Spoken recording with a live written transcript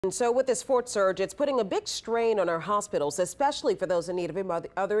And so with this fourth surge, it's putting a big strain on our hospitals, especially for those in need of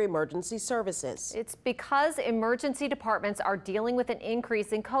other emergency services. It's because emergency departments are dealing with an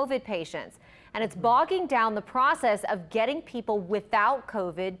increase in COVID patients, and it's bogging down the process of getting people without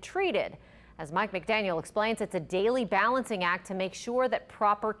COVID treated. As Mike McDaniel explains, it's a daily balancing act to make sure that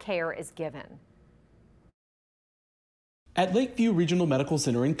proper care is given. At Lakeview Regional Medical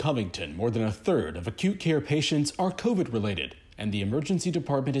Center in Covington, more than a third of acute care patients are COVID-related, and the emergency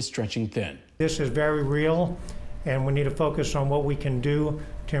department is stretching thin. This is very real, and we need to focus on what we can do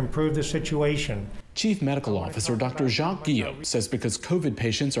to improve the situation. Chief Medical Officer Dr. Jacques Guillot says because COVID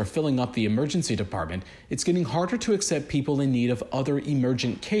patients are filling up the emergency department, it's getting harder to accept people in need of other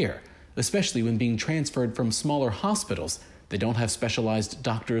emergent care, especially when being transferred from smaller hospitals that don't have specialized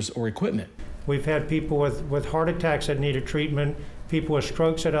doctors or equipment. We've had people with heart attacks that needed treatment, people with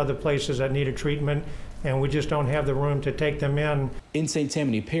strokes at other places that needed treatment, and we just don't have the room to take them in. In St.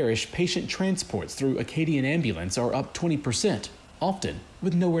 Tammany Parish, patient transports through Acadian Ambulance are up 20%, often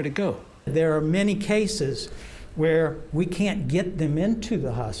with nowhere to go. There are many cases where we can't get them into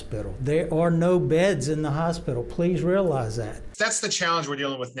the hospital. There are no beds in the hospital. Please realize that. That's the challenge we're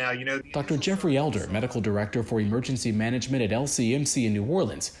dealing with now. Dr. Jeffrey Elder, Medical Director for Emergency Management at LCMC in New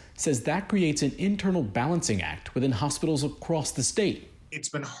Orleans, says that creates an internal balancing act within hospitals across the state. It's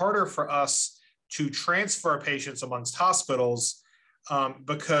been harder for us to transfer patients amongst hospitals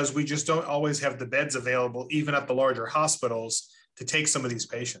because we just don't always have the beds available, even at the larger hospitals, to take some of these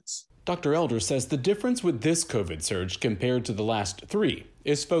patients. Dr. Elder says the difference with this COVID surge compared to the last three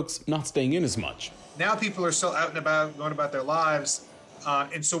is folks not staying in as much. Now people are still out and about, going about their lives,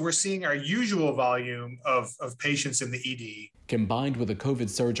 and so we're seeing our usual volume of patients in the ED. Combined with a COVID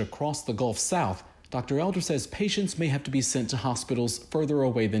surge across the Gulf South, Dr. Elder says patients may have to be sent to hospitals further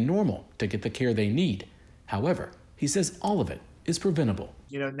away than normal to get the care they need. However, he says all of it is preventable.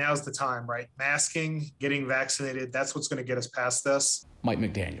 Now's the time, right? Masking, getting vaccinated, that's what's going to get us past this. Mike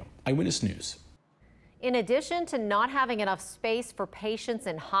McDaniel, Eyewitness News. In addition to not having enough space for patients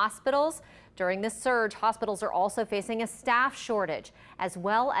in hospitals, during this surge, hospitals are also facing a staff shortage, as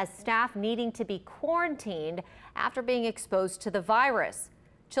well as staff needing to be quarantined after being exposed to the virus.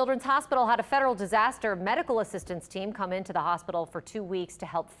 Children's Hospital had a federal disaster medical assistance team come into the hospital for 2 weeks to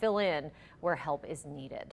help fill in where help is needed.